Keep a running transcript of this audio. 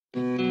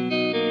This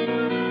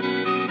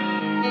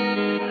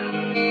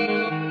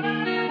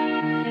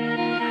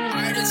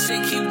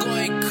shit keep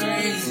going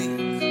crazy.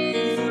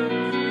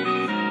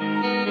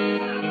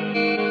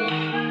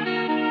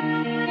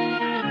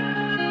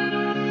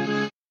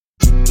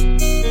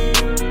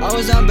 I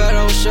was down bad,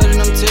 I was shedding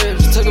them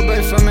tears. Took a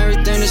break from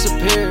everything,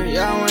 disappeared.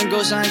 Yeah, I went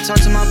ghost, I ain't talk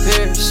to my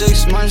peers.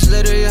 6 months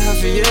later, yeah,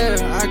 half a year.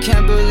 I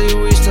can't believe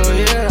we still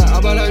here.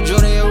 I bought like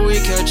Jordan, yeah, we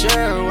catch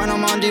air. When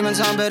I'm on demon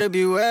time, better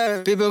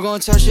beware. People gon'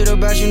 talk shit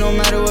about you no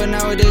matter what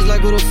nowadays.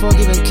 Like, who the fuck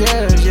even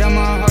cares? Yeah,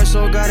 my heart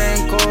so got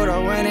ain't cold. I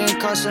went and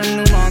caught some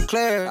new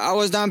Montclair. I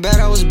was down bad,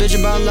 I was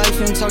bitching about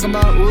life and talking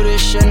about, ooh,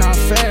 this shit not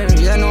fair.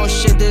 Yeah, no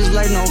shit, this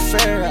life no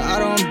fair. I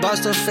don't boss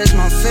to face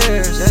my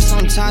fears. Yeah,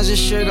 sometimes this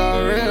shit got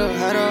real.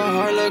 Had a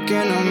heart look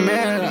in the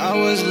mirror. I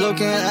was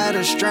looking at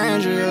a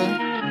stranger,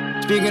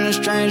 yeah. Speaking of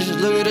strangers,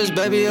 look at this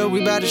baby, yeah,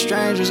 we bout the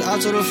strangers. I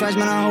told her friends,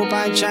 man, I hope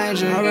I ain't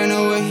changing. I ran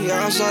away,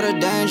 yeah, I saw the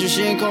danger.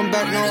 She ain't come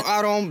back, no,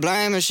 I don't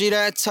blame her. She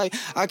that tight,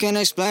 I can't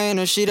explain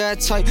her. She that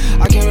tight,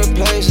 I can't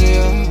replace her,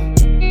 yeah.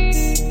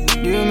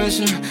 Do you miss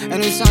her?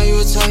 Anytime you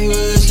would talk, he would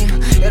listen.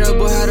 Yeah, that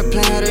boy had a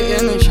plan, had an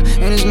image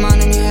in his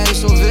mind, and he had it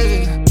so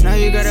vivid. Now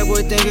you got that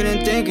boy thinking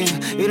and thinking.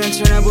 You done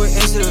turn that boy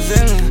into the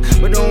villain.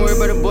 But don't worry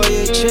about the boy,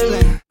 yeah,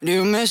 chillin'. Do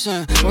you miss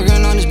him?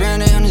 Working on his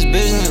brand and on his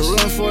business.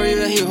 Rooting for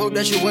you, he hope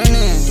that you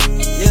winning.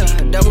 Yeah,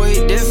 that boy,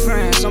 he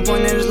different. Some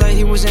point in his life,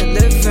 he wasn't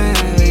living.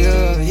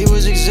 Yeah, he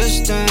was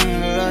existing.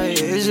 Like,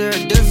 is there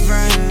a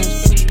difference?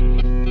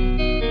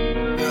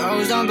 I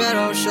was down bad,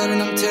 I was shedding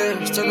them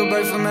tears. Took a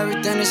break from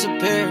everything,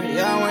 disappeared.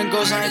 Yeah, I went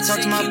ghost, I ain't talk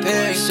to my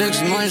peers.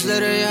 6 months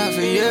later, yeah, half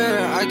a year.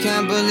 I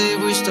can't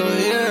believe we still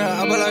here.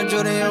 I bought like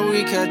Jordan, yeah,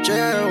 we catch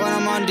air. When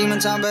I'm on demon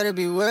time, better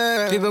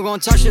beware. People gon'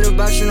 talk shit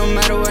about you no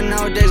matter what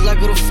nowadays. Like,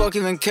 who the fuck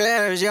even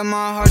cares? Yeah,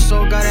 my heart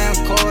so goddamn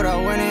cold. I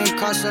went and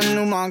caught some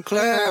new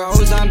Montclair. I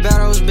was down bad,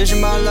 I was bitching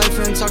about life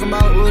and talking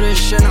about, ooh, this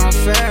shit not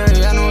fair.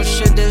 Yeah, no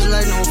shit, this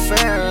life no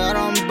fair. I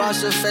don't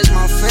boss to face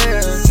my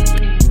fears.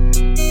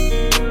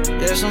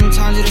 Yeah,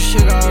 sometimes this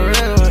shit got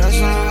real. That's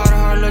when I had a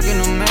hard look in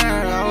the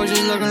mirror. I was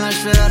just looking like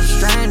straight out a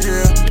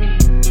stranger.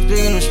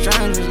 Speaking of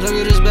strangers, look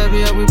at this baby,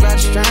 yeah, we back to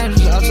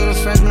strangers. I told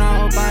her friends, man, I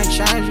hope I ain't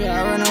changing.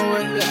 I ran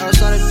away, yeah, I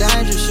saw the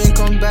danger. She ain't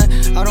come back,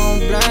 I don't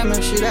blame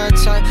her. She that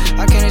tight,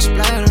 I can't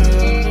explain her,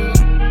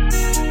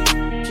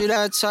 yeah. She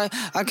that tight,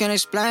 I can't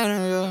explain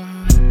her,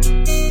 yeah.